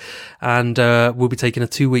week, and we'll be taking a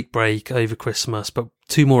 2-week break over Christmas, but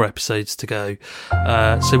 2 more episodes to go.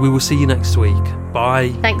 So we will see you next week. Bye.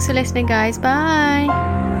 Thanks for listening, guys.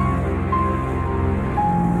 Bye.